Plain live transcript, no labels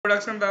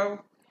Introduction দাও।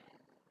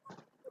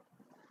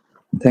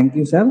 Thank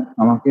you sir,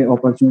 আমাকে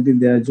opportunity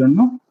দেওয়ার জন্য।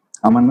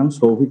 আমার নাম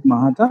সৌভিক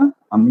মাহাতা,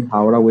 আমি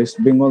হাওড়া ওয়েস্ট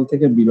বেঙ্গল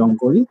থেকে বিলং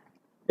করি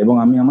এবং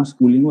আমি আমার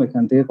স্কুলিংও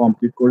এখান থেকে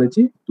কমপ্লিট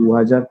করেছি।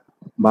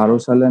 2012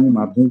 সালে আমি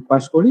মাধ্যমিক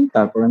পাস করি,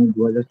 তারপর আমি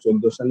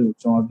 2014 সালে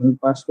উচ্চ মাধ্যমিক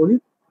পাস করি,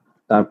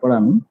 তারপর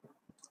আমি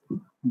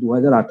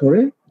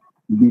 2018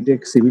 বিটেক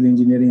সিভিল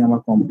ইঞ্জিনিয়ারিং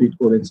আমার কমপ্লিট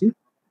করেছি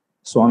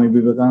Swami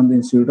Vivekananda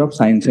institute of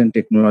science and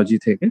technology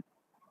থেকে।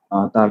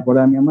 তারপরে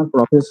আমি আমার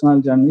প্রফেশনাল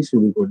জার্নি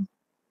শুরু করি।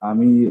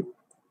 আমি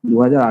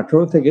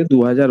 2018 থেকে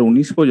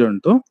 2019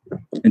 পর্যন্ত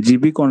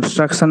জিবি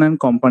কনস্ট্রাকশন অ্যান্ড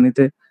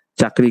কোম্পানিতে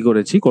চাকরি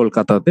করেছি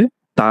কলকাতাতে।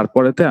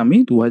 তারপরেতে আমি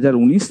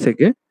 2019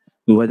 থেকে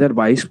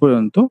 2022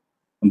 পর্যন্ত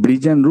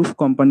bridge and roof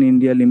company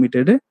India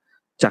লিমিটেডে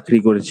চাকরি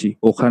করেছি।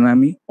 ওখানে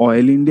আমি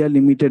অয়েল ইন্ডিয়া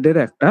লিমিটেডের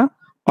একটা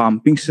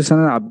পাম্পিং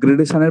স্টেশনের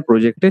আপগ্রেডেশনের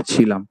প্রজেক্টে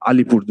ছিলাম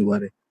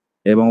আলিপুরদুয়ারে,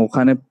 এবং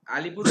ওখানে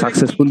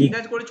সাকসেসফুলি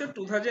কাজ করেছো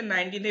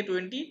 2019 থেকে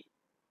 20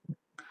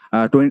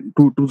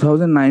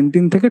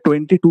 2019 থেকে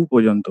 22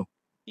 পর্যন্ত।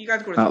 কি কাজ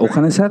করেছো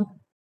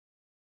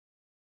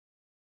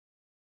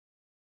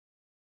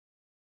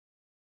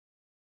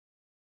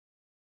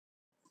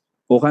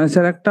ওখানে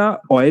স্যার একটা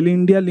অয়েল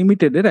ইন্ডিয়া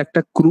লিমিটেডের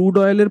একটা ক্রুড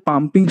অয়েলের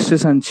পাম্পিং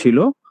স্টেশন ছিল,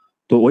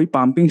 তো ওই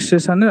পাম্পিং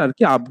স্টেশনের আর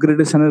কি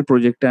আপগ্রেডেশনের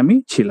প্রজেক্টে আমি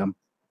ছিলাম।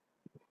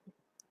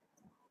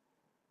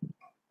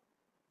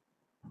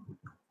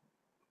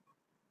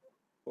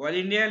 অয়েল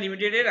ইন্ডিয়া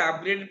লিমিটেডের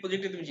আপগ্রেড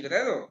প্রজেক্টে তুমি ছিলে,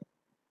 তাই তো?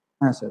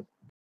 হ্যাঁ স্যার।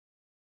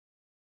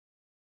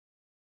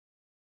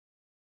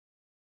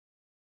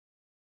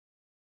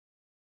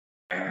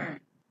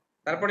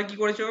 তারপরে কি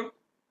করেছো?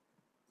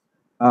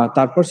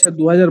 তারপর স্যার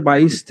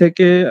 2022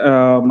 থেকে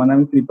মানে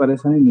আমি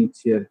প্রিপারেশনই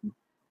নিচ্ছি আর কি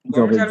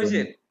জবের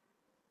জন্য।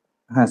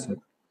 হ্যাঁ স্যার।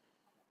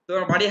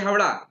 তোমার বাড়ি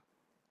হাওড়া?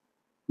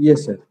 Yes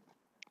sir.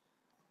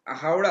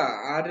 হাওড়া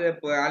আর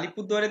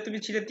আলিপুরদুয়ারে তুমি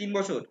ছিলে 3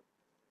 বছর?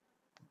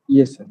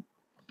 Yes sir.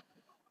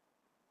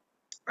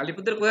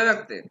 আলিপুরদুয়ারে কোথায়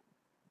থাকতে?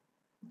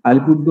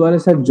 আলিপুরদুয়ারে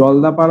স্যার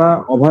জলদাপাড়া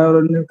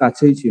অভয়ারণ্যের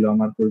কাছেই ছিল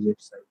আমার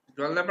প্রজেক্ট সাইট।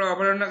 জলদাপাড়া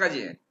অভয়ারণ্যের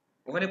কাছে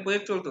ওখানে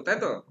প্রজেক্ট চলতো, তাই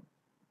তো?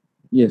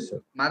 Yes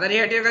sir.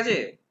 মাদারিহাটের কাছে?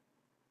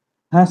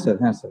 হ্যাঁ স্যার,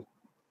 হ্যাঁ স্যার।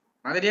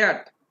 মাদারিহাট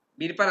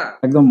বীরপাড়া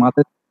একদম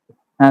মাথায়।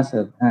 হ্যাঁ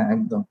স্যার, হ্যাঁ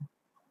একদম।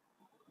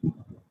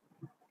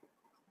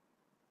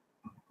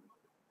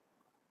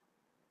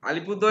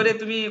 আলিপুরদুয়ারে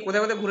তুমি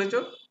কোথায় কোথায় ঘুরেছো?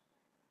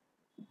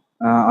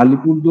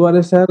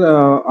 আলিপুরদুয়ারে স্যার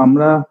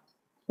আমরা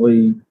ওই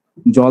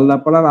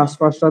জলদাপাড়ার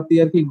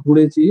আশপাশটাতেই আর কি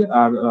ঘুরেছি,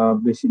 আর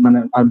বেশি মানে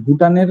আর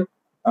ভুটানের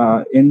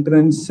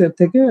এন্ট্রেন্স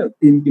থেকে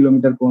 3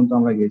 কিলোমিটার পর্যন্ত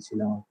আমরা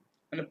গেছিলাম।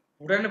 মানে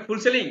ভুটানে ফুল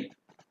সেলিং?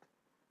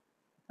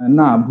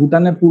 না,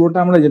 ভুটানে পুরোটা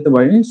আমরা যেতে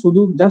পারিনি,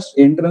 শুধু জাস্ট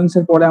এন্ট্রান্স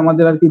এর পরে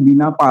আমাদের আর কি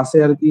বিনা পাসে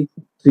আর কি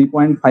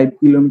 3.5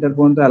 কিলোমিটার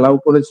পর্যন্ত অ্যালাউ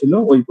করেছিল,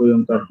 ওই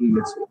পর্যন্ত আর কি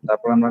গেছি।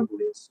 তারপর আমরা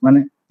ঘুরে এসেছি, মানে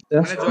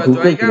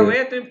জয়গা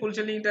হয়ে তুমি ফুল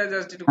সেলিংটা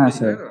জাস্ট একটু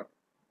ঘুরেছো, তাই তো?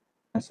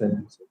 হ্যাঁ স্যার।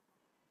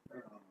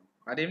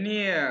 আর এমনি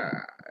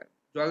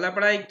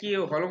জলদাপাড়ায় কি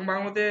হলং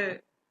বাংলোতে?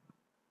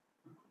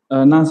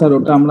 না স্যার,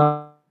 ওটা আমরা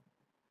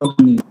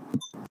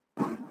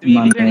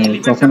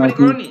তখন আর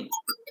কি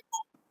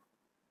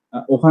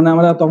ওখানে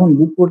আমরা তখন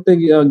বুক করতে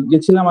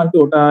গেছিলাম আর কি,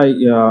 ওটা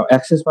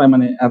অ্যাক্সেস পাই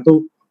মানে এত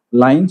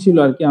লাইন ছিল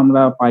আর কি,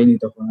 আমরা পাইনি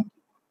তখন আর কি।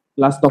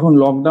 প্লাস তখন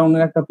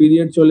লকডাউনের একটা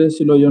পিরিয়ড চলে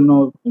এসেছিল, ওই জন্য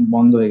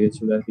বন্ধ হয়ে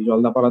গেছিল আর কি,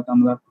 জলদাপাড়াতে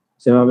আমরা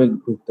সেভাবে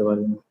ঘুরতে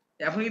পারিনি।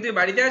 এখন কি তুমি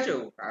বাড়িতে আছো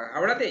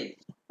হাওড়াতেই?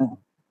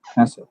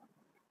 হ্যাঁ স্যার।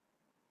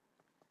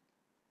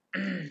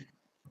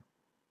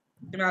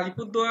 তুমি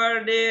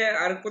আলিপুরদুয়ারে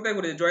আর কোথায়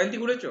ঘুরেছো? জয়ন্তী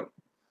ঘুরেছো?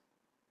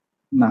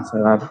 না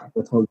স্যার, আর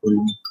কোথাও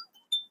ঘুরিনি।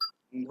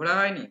 ঘোরা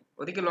হয়নি?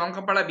 ওদিকে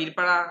লঙ্কাপাড়া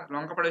বীরপাড়া,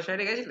 লঙ্কাপাড়া ওই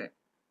সাইডে গেছিলে?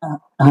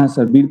 হ্যাঁ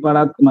স্যার,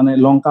 বীরপাড়া মানে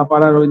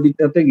লঙ্কাপাড়ার ওই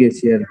দিকটাতে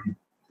গেছি আর কি।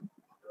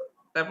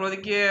 তারপর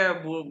ওদিকে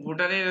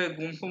ভুটানের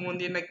গুম্ফু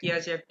মন্দির না কি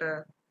আছে একটা?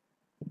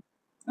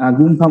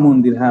 গুম্ফা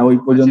মন্দির, হ্যাঁ ওই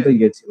পর্যন্তই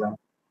গেছিলাম।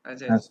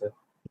 আচ্ছা। হ্যাঁ স্যার।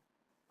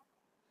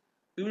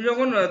 তুমি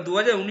যখন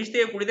 2019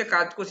 থেকে 20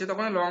 কাজ করছো,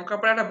 তখন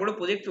লঙ্কাপাড়া একটা বড়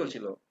প্রজেক্ট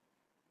চলছিল,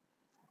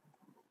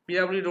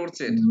 পিডব্লিউ রোড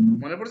সেট,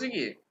 মনে পড়ছে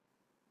কি?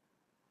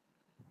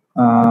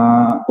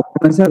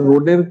 ওখানে স্যার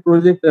রোডের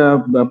প্রজেক্ট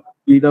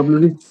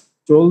পিডব্লিউডি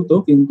চলতো,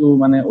 কিন্তু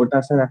মানে ওটা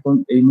স্যার এখন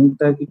এই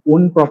মুহূর্তে আর কি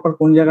কোন প্রপার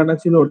কোন জায়গাটা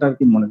ছিল ওটা আর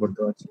কি মনে করতে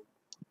পারছি।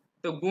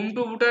 তো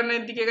গুমটু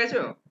ভুটানের দিকে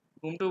গেছো?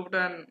 গুমটু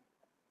ভুটান?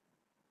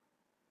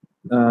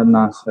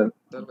 না স্যার।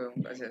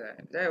 আচ্ছা,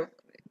 যাই হোক,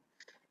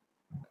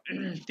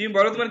 তুমি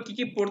বলো তোমার কি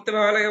কি পড়তে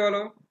ভালো লাগে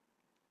বলো।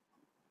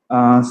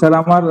 স্যার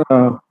আমার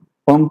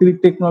কংক্রিট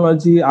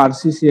টেকনোলজি,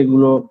 আরসিসি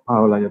এগুলো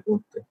ভালো লাগে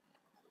পড়তে।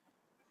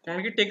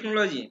 Concrete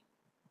technology?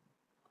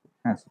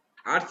 হ্যাঁ স্যার।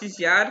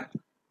 আরসিসি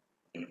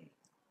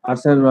আর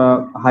স্যার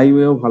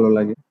হাইওয়েও ভালো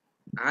লাগে।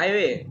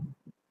 হাইওয়ে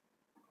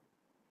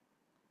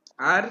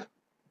আর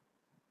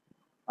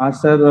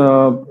স্যার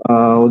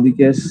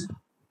ওদিকে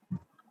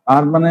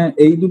আর মানে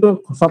এই দুটো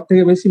সব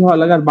থেকে বেশি ভালো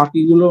লাগে, আর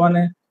বাকিগুলো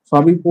মানে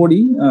সবই পড়ি,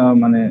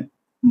 মানে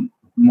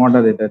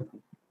মডারেট আর কি।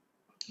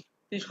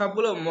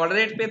 সবগুলো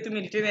মডারেট পেয়ে তুমি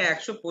রিটেনে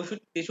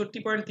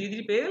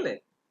 163.33 পেয়ে গেলে?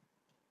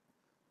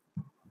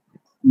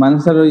 মানে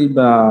স্যার ওই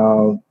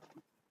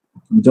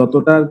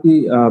যতটা আর কি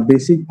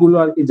বেসিক গুলো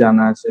আর কি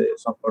জানা আছে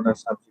সবকটা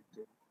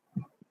সাবজেক্টে।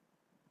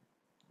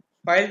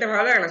 সয়েলটা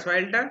ভালো লাগে না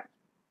সয়েলটা?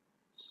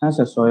 হ্যাঁ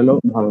স্যার, সয়েলও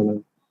ভালো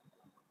লাগে।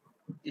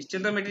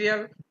 স্ট্রেংথ অফ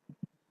মেটেরিয়াল,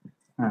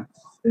 হ্যাঁ,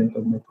 strength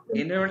of material।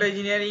 Environmental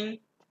engineering.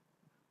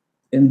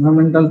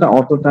 এনভায়রনমেন্টালটা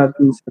অতটা আর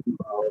কি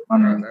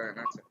মানে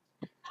আচ্ছা,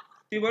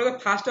 তুই বলো তো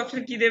ফার্স্ট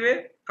অপশন কি দেবে?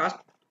 ফার্স্ট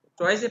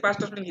চয়েসে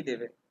ফার্স্ট অপশন কি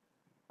দেবে?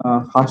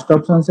 ফার্স্ট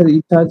অপশন স্যার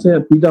ইচ্ছা আছে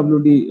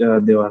পিডব্লিউডি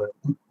দেওয়ার।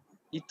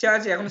 ইচ্ছা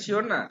আছে, এখন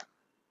শিওর না?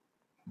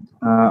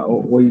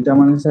 ওইটা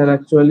মানে স্যার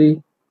অ্যাকচুয়ালি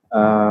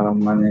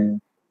মানে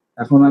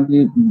এখন আর কি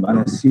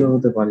মানে শিওর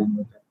হতে পারিনি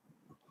ওটা।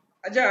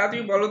 আচ্ছা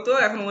তুমি বলো তো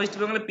এখন ওয়েস্ট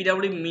বেঙ্গলে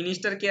পিডব্লিউডি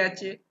মিনিস্টার কে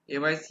আছে?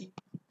 এমআইসি।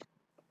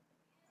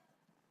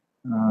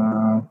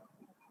 আহ,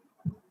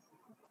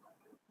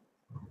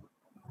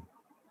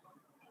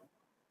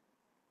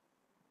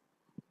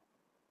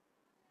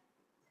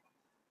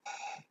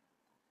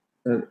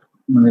 স্যার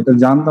মানে এটা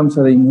জানতাম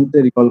স্যার, এই মুহূর্তে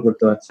রিকল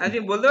করতে পারছি আচ্ছা না।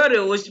 তুমি বলতে পারবে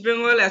ওয়েস্ট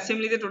বেঙ্গল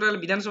অ্যাসেম্বলিতে টোটাল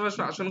বিধানসভা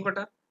আসন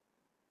কটা?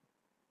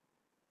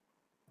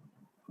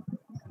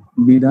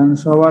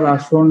 বিধানসভার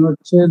আসন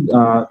হচ্ছে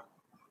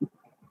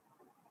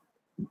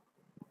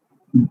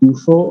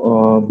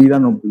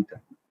 292টা।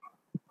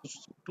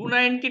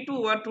 292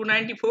 আর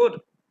 294?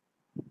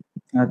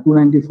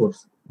 294।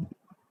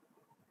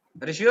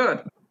 আরে শিওর?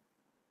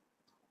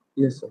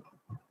 Yes sir.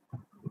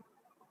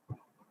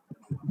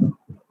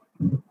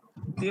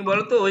 তুমি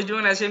বলো তো ওয়েস্ট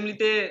বেঙ্গল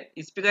অ্যাসেম্বলিতে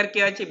স্পিকার কে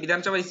আছে,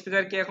 বিধানসভার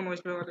স্পিকার কে এখন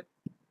ওয়েস্ট বেঙ্গলে?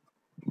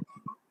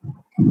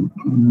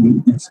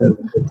 স্যার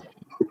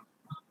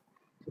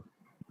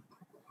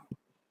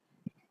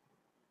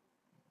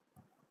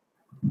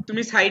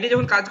তুমি সাইডে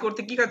যখন কাজ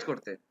করতে কি কাজ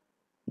করতে?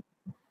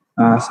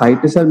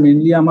 সাইটে স্যার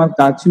মেনলি আমার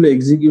কাজ ছিল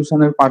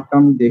এক্সিকিউশনের পার্টটা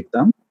আমি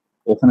দেখতাম।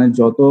 ওখানে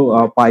যত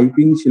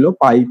পাইপিং ছিল,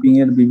 পাইপিং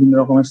এর বিভিন্ন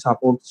রকমের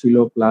সাপোর্ট ছিল,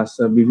 প্লাস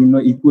বিভিন্ন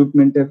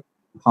ইকুইপমেন্টের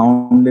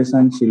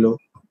ফাউন্ডেশন ছিল,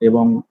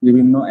 এবং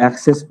বিভিন্ন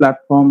অ্যাক্সেস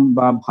প্ল্যাটফর্ম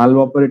বা ভালভ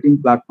অপারেটিং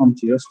প্ল্যাটফর্ম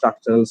ছিল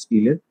স্ট্রাকচারাল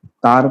স্কিলের,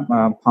 তার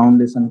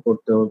ফাউন্ডেশন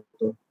করতে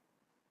হতো।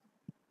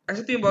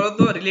 আচ্ছা তুমি বলো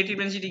তো রিলেটিভ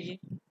ডেনসিটি কি?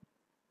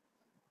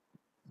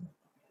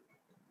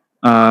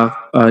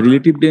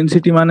 রিলেটিভ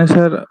ডেন্সিটি মানে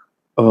স্যার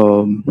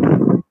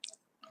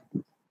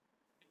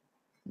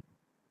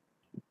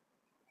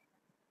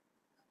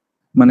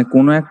মানে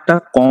কোনো একটা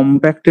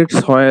কম্প্যাক্টেড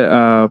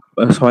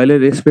সয়েলের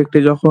রেসপেক্টে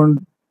যখন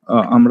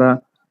আমরা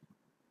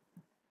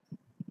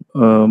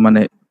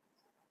মানে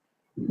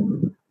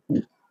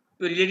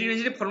তো রিলেটিভ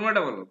ডেনসিটি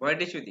ফর্মুলাটা বলো ভয়েড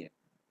রেশিও দিয়ে।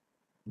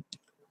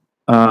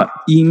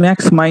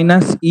 E max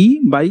minus E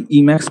by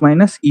E max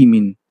minus E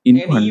mean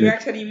into এখানে 100।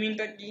 ইম্যাক্স আর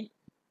ইমিনটা কি?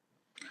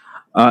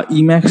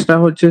 ইম্যাক্সটা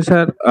হচ্ছে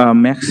স্যার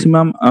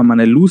ম্যাক্সিমাম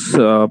মানে লুজ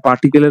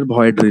পার্টিকেলের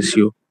ভয়েড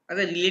রেশিও।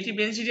 আচ্ছা রিলেটিভ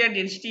ডেনসিটি আর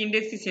ডেনসিটি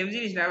ইনডেক্স কি সেম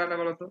জিনিস না আলাদা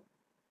বলো তো?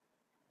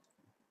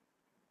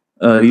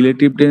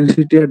 রিলেটিভ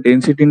ডেন্সিটি আর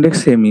ডেন্সিটি ইন্ডেক্স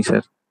সেমই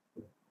স্যার।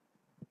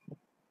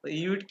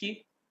 ইউনিট কি?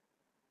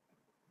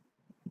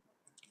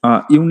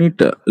 ইউনিট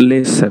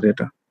লেস স্যার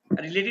এটা।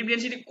 রিলেটিভ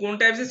ডেনসিটি কোন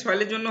টাইপসের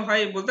সয়েলের জন্য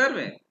হয় বলতে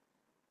পারবে?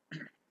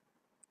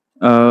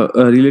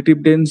 রিলেটিভ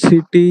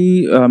ডেন্সিটি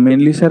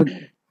মেনলি স্যার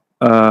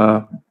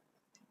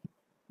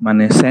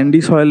মানে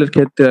স্যান্ডি সয়েলের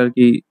ক্ষেত্রে আর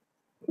কি,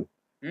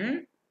 হুম,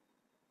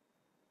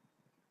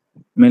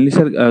 মেনলি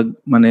স্যার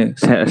মানে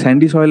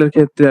স্যান্ডি সয়েলের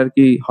ক্ষেত্রে আর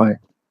কি হয়,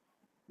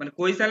 মানে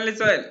কোয়েশনলেস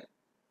সয়েল।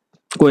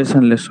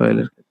 কোয়েশনলেস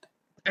সয়েলের।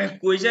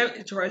 কোয়েশন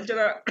সয়েল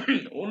ছাড়া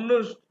অন্য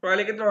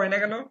সয়েলের ক্ষেত্রে হয় না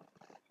কেন?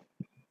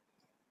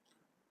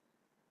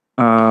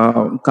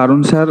 কারণ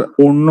স্যার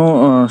অন্য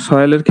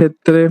সয়েলের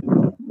ক্ষেত্রে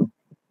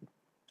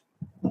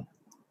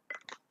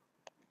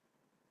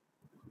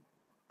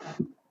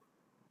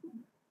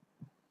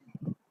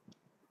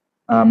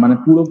মানে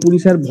পুরোপুরি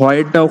স্যার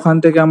ভয়েডটা ওখান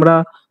থেকে আমরা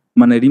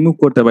মানে রিমুভ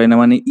করতে পারি না,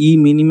 মানে ই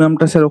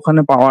মিনিমামটা স্যার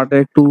ওখানে পাওয়াটা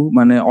একটু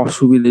মানে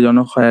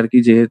অসুবিধাজনক হয় আর কি,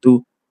 যেহেতু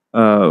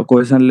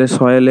কোয়েশনলেস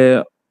সয়েলে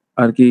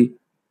আর কি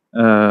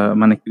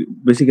মানে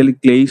বেসিক্যালি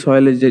ক্লেই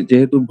সয়েলে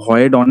যেহেতু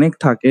ভয়েড অনেক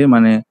থাকে,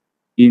 মানে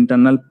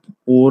ইন্টারনাল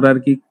পোর আর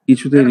কি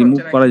কিছুতে ম্যাটার রিমুভ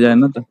হচ্ছে না করা কিন্তু, যায়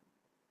না তো।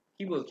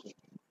 কি বলছো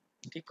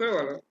ঠিক করে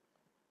বলো।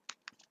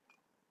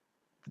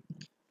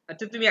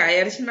 আচ্ছা তুমি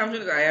আইআরসি নাম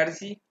শুনেছো?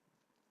 আইআরসি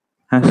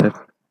হ্যাঁ স্যার।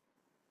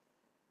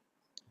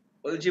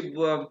 বলছি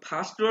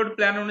ফার্স্ট রোড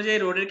প্ল্যান অনুযায়ী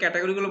রোডের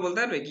ক্যাটাগরি গুলো বলতে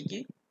পারবে কি কি?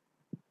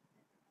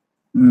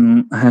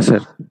 হ্যাঁ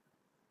স্যার,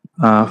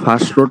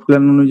 ফার্স্ট রোড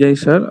প্ল্যান অনুযায়ী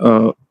স্যার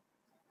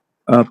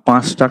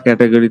 5টা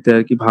ক্যাটাগরিতে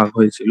আর কি ভাগ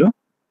হয়েছিল: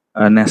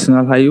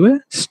 national highway,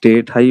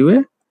 state highway,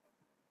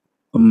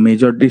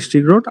 major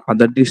district road,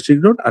 আদার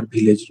ডিস্ট্রিক্ট রোড আর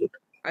ভিলেজ রোড।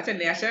 আচ্ছা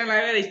ন্যাশনাল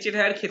হাইওয়ে আর স্টেট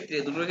হাইওয়ের ক্ষেত্রে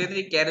দুটোর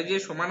ক্ষেত্রে ক্যারেজে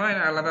সমান হয়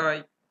না আলাদা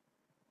হয়?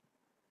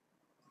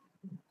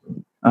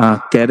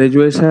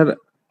 ক্যারেজওয়ে স্যার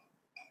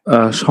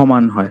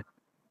সমান হয়।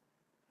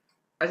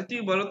 আচ্ছা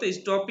তুমি বলো তো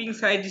স্টপিং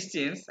সাইড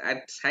ডিসটেন্স আর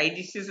সাইড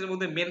ডিসটেন্সের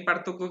মধ্যে মেন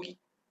পার্থক্য কি?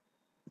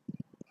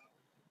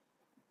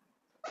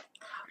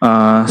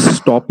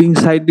 স্টপিং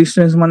সাইড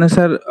ডিস্টেন্স মানে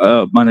স্যার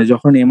মানে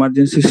যখন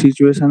এমার্জেন্সি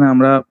সিচুয়েশনে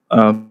আমরা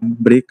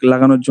ব্রেক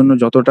লাগানোর জন্য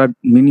যতটা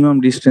মিনিমাম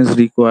ডিস্টেন্স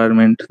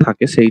রিকোয়ারমেন্ট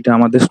থাকে সেইটা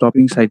আমাদের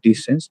স্টপিং সাইড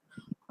ডিস্টেন্স।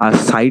 আর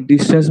সাইড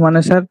ডিস্টেন্স মানে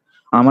স্যার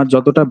আমার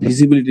যতটা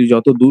ভিজিবিলিটি,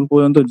 যত দূর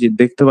পর্যন্ত যে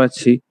দেখতে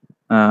পাচ্ছি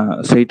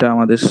সেইটা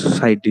আমাদের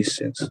সাইড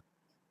ডিস্টেন্স।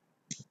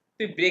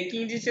 তুই ব্রেকিং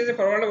ডিসটেন্সের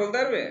ফর্মুলাটা বলতে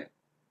পারবে?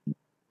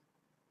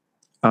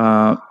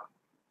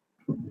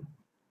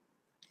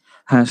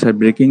 হ্যাঁ স্যার,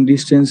 ব্রেকিং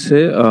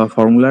ডিস্টেন্সে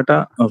ফর্মুলাটা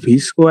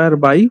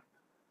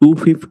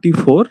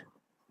v²/254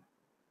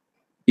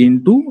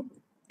 into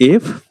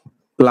F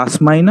plus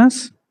minus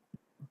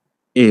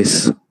S,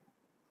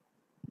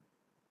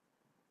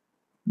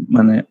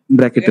 মানে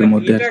ব্র্যাকেটের এখানে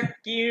মধ্যে আর ভিটা কি।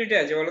 কি ইউনিটে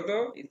আছে বলো তো,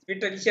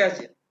 স্পিডটা কিসে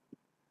আছে?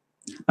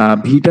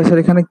 ভিটা স্যার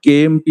এখানে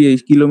কেএমপিএইচ,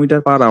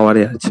 কিলোমিটার পার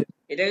আওয়ারে আছে।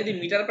 এটা যদি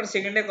মিটার পার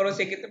সেকেন্ডে করো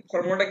সেক্ষেত্রে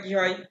ফর্মুলাটা কি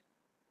হয়?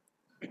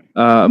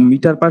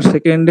 মিটার পার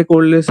সেকেন্ডে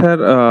করলে স্যার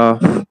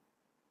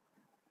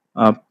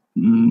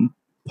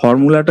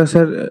ফর্মুলাটা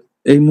স্যার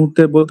এই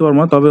মুহূর্তে বলতে পারবো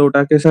না, তবে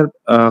ওটাকে স্যার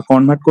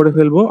কনভার্ট করে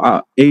ফেলবো।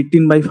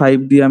 18/5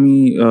 দিয়ে আমি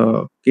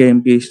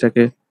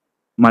কেএমপিএইচটাকে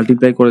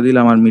মাল্টিপ্লাই করে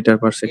দিলাম আর মিটার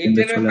পার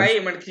সেকেন্ডে চলে 18/5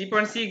 আসবে। মানে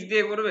 3.6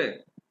 দিয়ে করবে?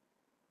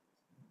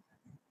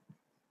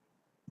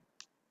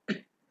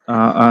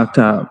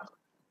 আচ্ছা,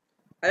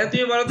 আচ্ছা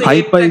তুমি বলো তো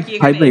ফাইভ এফটা বাই কি,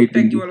 ফাইভ এখানে বাই এফটা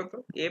এইটিন কি দিয়ে। বলো তো?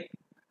 F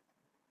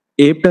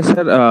এফটা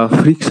sir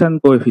friction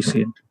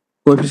coefficient,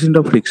 coefficient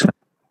of friction.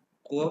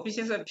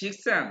 Coefficient of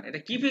friction, এটা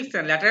কি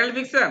ফ্রিকশন? Lateral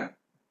friction?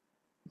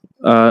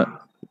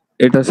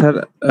 এটা স্যার,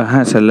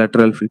 হ্যাঁ sir,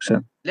 lateral friction.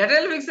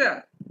 Lateral friction?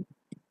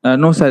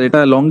 No sir, এটা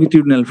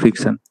লংগিটিউডিনাল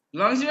ফ্রিকশন।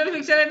 লংজিটুডাল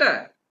ফ্রিকশন এটা?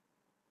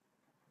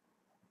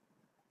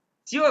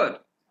 শিওর?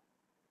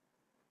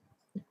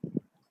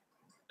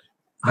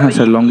 হ্যাঁ তাহলে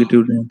স্যার,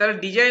 লংগিটিউডিনাল। তাহলে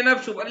design of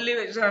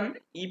সুপারইলিভেশন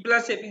E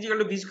plus F is equal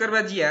to V square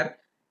by জি আর,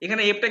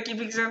 এখানে এফটা কি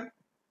ফ্রিকশন?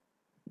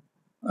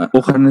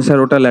 ওখানে স্যার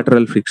ওটা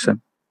ল্যাটারাল ফ্রিকশন।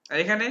 আর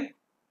এখানে?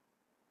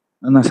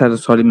 না স্যার,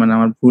 সরি, মানে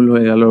আমার ভুল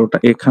হয়ে গেল, ওটা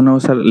এখানেও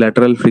স্যার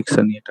ল্যাটারাল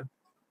ফ্রিকশনই এটা।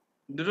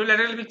 দুটো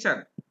ল্যাটারাল ফ্রিকশন?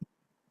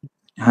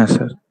 হ্যাঁ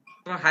স্যার।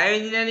 তোমার হায়ার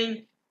ইঞ্জিনিয়ারিং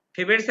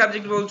ফেভারিট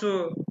সাবজেক্ট বলছো,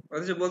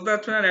 অথচ বলতে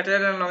পারছো না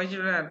ল্যাটারাল আর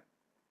লংজিটুডাল।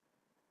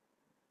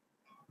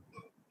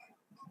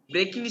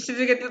 ব্রেকিং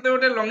ডিস্টেন্সের ক্ষেত্রে তো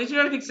ওটা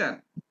লংজিটুডাল ফ্রিকশন।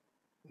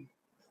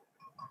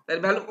 তার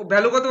ভ্যালু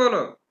ভ্যালু কত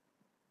বলো?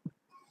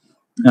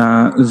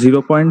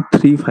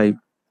 0.35।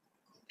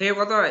 থেকে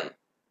কত হয়?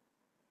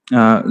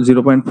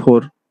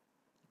 0.4।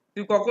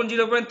 তুমি কখন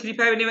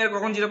 0.35 নেবে আর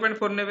কখন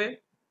 0.4 নেবে?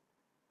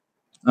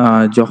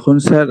 যখন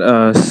স্যার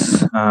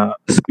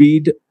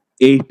স্পিড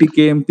 80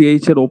 kmph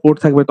এর ওপর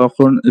থাকবে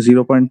তখন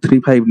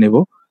 0.35 নেব,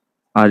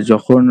 আর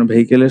যখন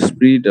ভেহিকেলের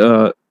স্পিড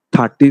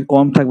 30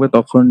 কম থাকবে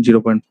তখন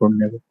 0.4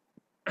 নেব।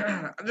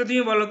 আচ্ছা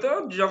তুমি বলো তো,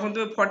 যখন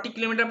তুমি 40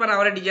 কিলোমিটার পার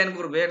আওয়ারে ডিজাইন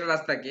করবে একটা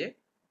রাস্তাকে,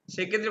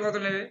 সেক্ষেত্রে কত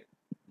নেবে?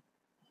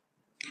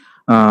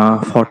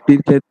 40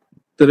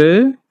 ক্ষেত্রে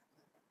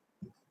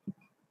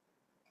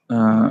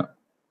আহ,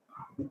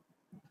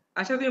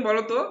 আচ্ছা তুমি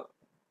বলো তো,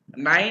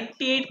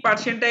 98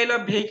 পার্সেন্টাইল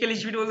অফ ভেহিকেল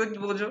স্পিড বলতে কি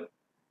বোঝো?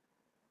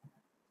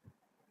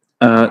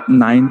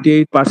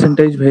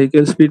 98%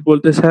 ভেহিকেল স্পিড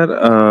বলতে স্যার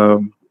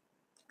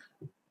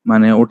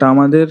মানে ওটা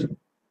আমাদের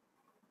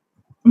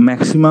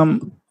ম্যাক্সিমাম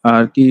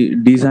আর কি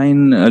ডিজাইন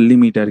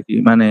লিমিট আর কি,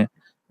 মানে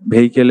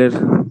ভেহিকেলের,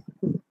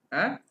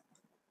 হ্যাঁ,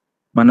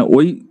 মানে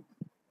ওই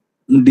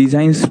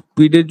ডিজাইন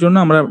স্পিডের জন্য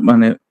আমরা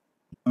মানে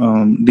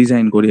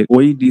ডিজাইন করি,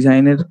 ওই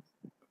ডিজাইনের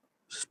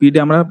স্পিডে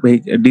আমরা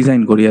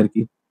ডিজাইন করি আর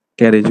কি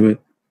ক্যারেজওয়ে।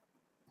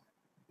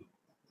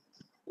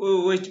 ও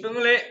ওয়েস্ট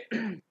বেঙ্গলে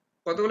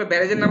কতগুলো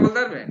ব্যারেজের নাম বলতে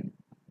পারবে?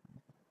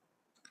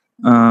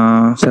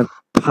 Sir,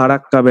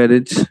 Farakka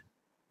barrage.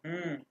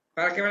 হুম,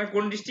 পার্কে মানে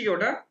কোন ডিস্ট্রিক্টে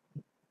ওটা?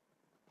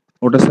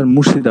 ওটা স্যার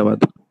মুর্শিদাবাদ।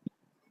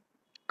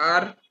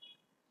 আর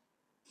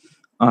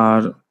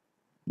আর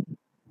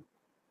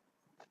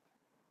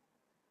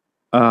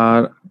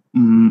আর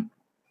উম,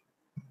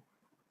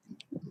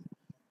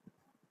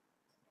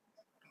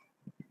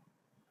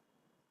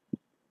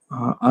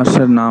 আর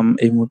স্যার নাম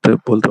এই মুহূর্তে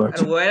বলতে আর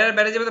পারছি না। ওয়্যার আর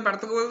ব্যারেজের মধ্যে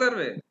পার্থক্য বলতে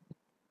পারবে?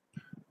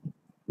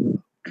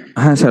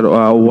 হ্যাঁ স্যার,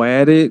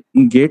 ওয়্যারে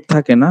গেট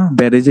থাকে না,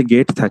 ব্যারেজে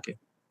গেট থাকে।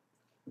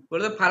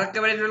 বলো তো ফারাক্কা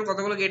ব্যারেজ টোটাল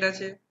কতগুলো গেট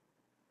আছে?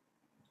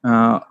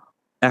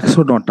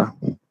 109টা।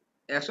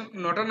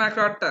 109টা না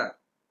 108টা?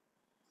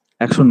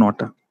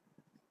 109টা।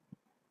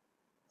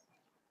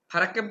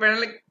 ফারাক্কা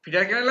প্যানেলে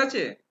ফিডার ক্যানেল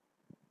আছে?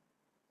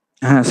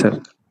 হ্যাঁ স্যার।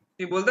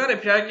 তুমি বলতে পারবে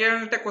ফিডার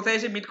ক্যানেলটা কোথায়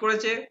এসে মিট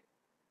করেছে?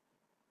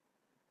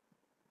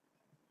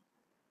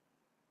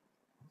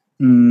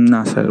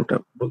 না স্যার, ওটা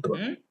বলতে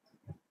পারবো হুম,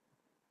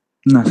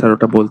 না স্যার,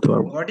 ওটা বলতে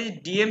পারবো না। What is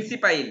DMC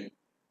pile?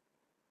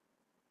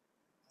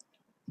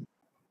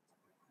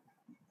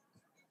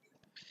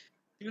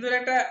 তুমি ধরো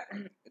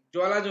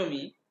জলা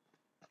জমি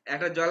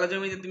একটা জলা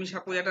জমিতে তুমি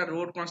সাপোজ একটা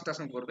রোড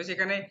কনস্ট্রাকশন করবে,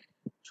 সেখানে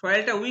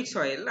সয়েলটা উইক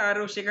সয়েল, আর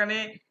সেখানে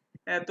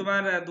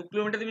তোমার 2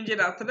 কিলোমিটার তুমি যে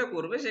রাস্তাটা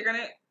করবে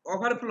সেখানে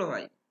ওভারফ্লো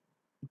হয়।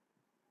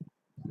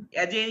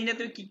 অ্যাজ এ ইঞ্জিনিয়ার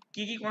তুমি কি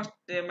কি কি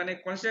মানে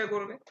কনসিডার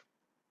করবে?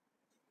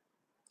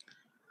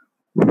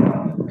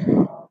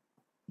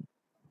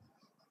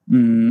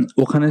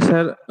 ওখানে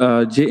স্যার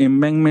যে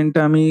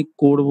এমব্যাঙ্কমেন্টটা আমি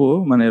করব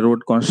মানে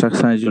রোড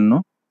কনস্ট্রাকশনের জন্য,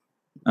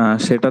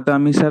 সেটাতে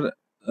আমি স্যার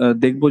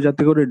দেখবো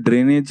যাতে করে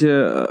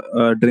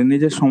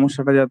ড্রেনেজের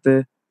সমস্যাটা যাতে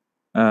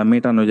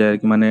মেটানো যায় আর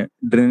কি, মানে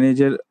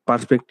ড্রেনেজের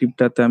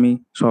পার্সপেক্টিভটাতে আমি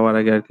সবার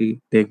আগে আর কি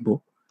দেখবো।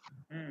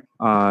 হুম,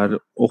 আর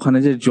ওখানে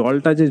যে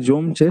জলটা যে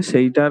জমছে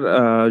সেইটার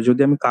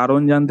যদি আমি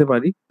কারণ জানতে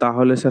পারি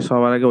তাহলে স্যার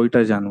সবার আগে ওইটা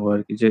জানবো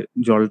আর কি, যে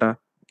জলটা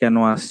কেন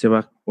আসছে বা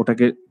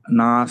ওটাকে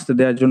না আসতে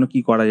দেওয়ার জন্য কি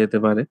করা যেতে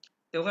পারে।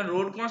 তো ওখানে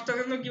রোড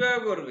কনস্ট্রাকশন কিভাবে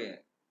করবে?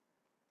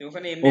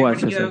 ওখানে ও এমব্যাঙ্কমেন্ট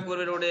আচ্ছা স্যার। কিভাবে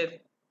করবে রোডের?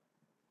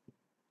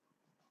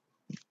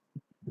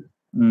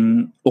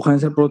 ওখানে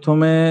স্যার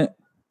প্রথমে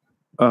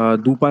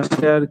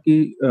দুপাশে আর কি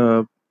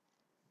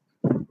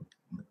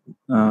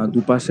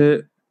দুপাশে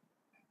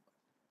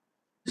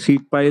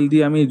সিট পাইল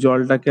দিয়ে আমি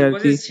জলটাকে আর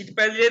দুপাশে কি। সিট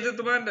পাইল দিলে তো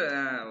তোমার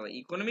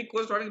ইকোনমিক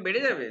কস্ট অনেক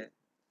বেড়ে যাবে,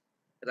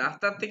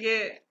 রাস্তার থেকে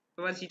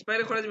তোমার সিট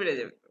পাইলের খরচ বেড়ে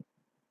যাবে।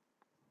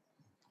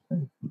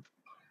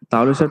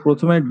 তাহলে স্যার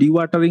প্রথমে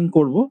ডিওয়াটারিং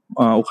করব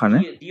ওখানে,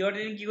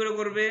 ডিওয়াটারিং কি করে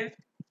করবে?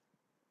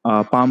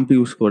 পাম্প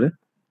ইউজ করে।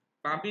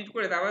 পাম্প ইউজ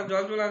করে তারপর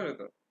জল চলে আসবে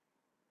তো।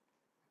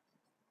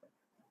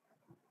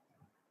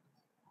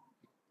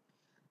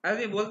 আর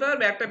তুমি বলতে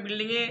পারবে একটা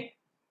বিল্ডিং এ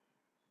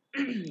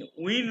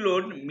উইন্ড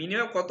লোড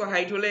মিনিমাম কত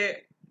হাইট হলে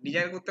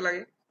ডিজাইন করতে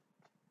লাগে?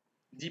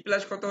 জি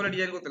প্লাস কত হলে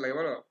ডিজাইন করতে লাগে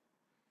বলো?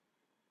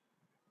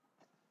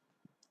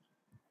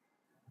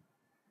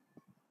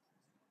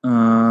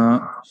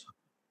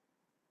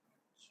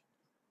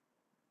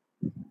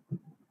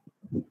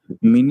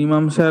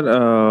 মিনিমাম স্যার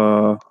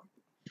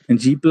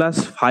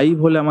G+5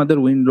 হলে আমাদের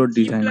উইন্ডোর জি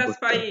ডিজাইন প্লাস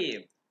করতে হয়। ফাইভ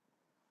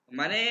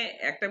মানে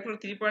একটা পুরো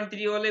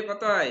 3.3 হলে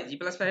কত হয়? জি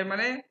প্লাস ফাইভ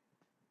মানে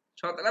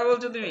 17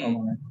 বলছো তুমি?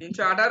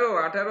 318,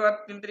 18 আর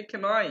 3 3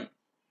 9,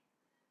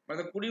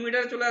 মানে 20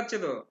 মিটার চলে যাচ্ছে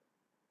তো।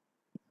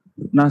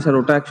 না স্যার,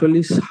 ওটা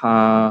অ্যাকচুয়ালি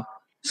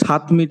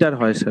 7 মিটার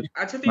হয় স্যার।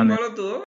 আচ্ছা তুমি মানে বলো তো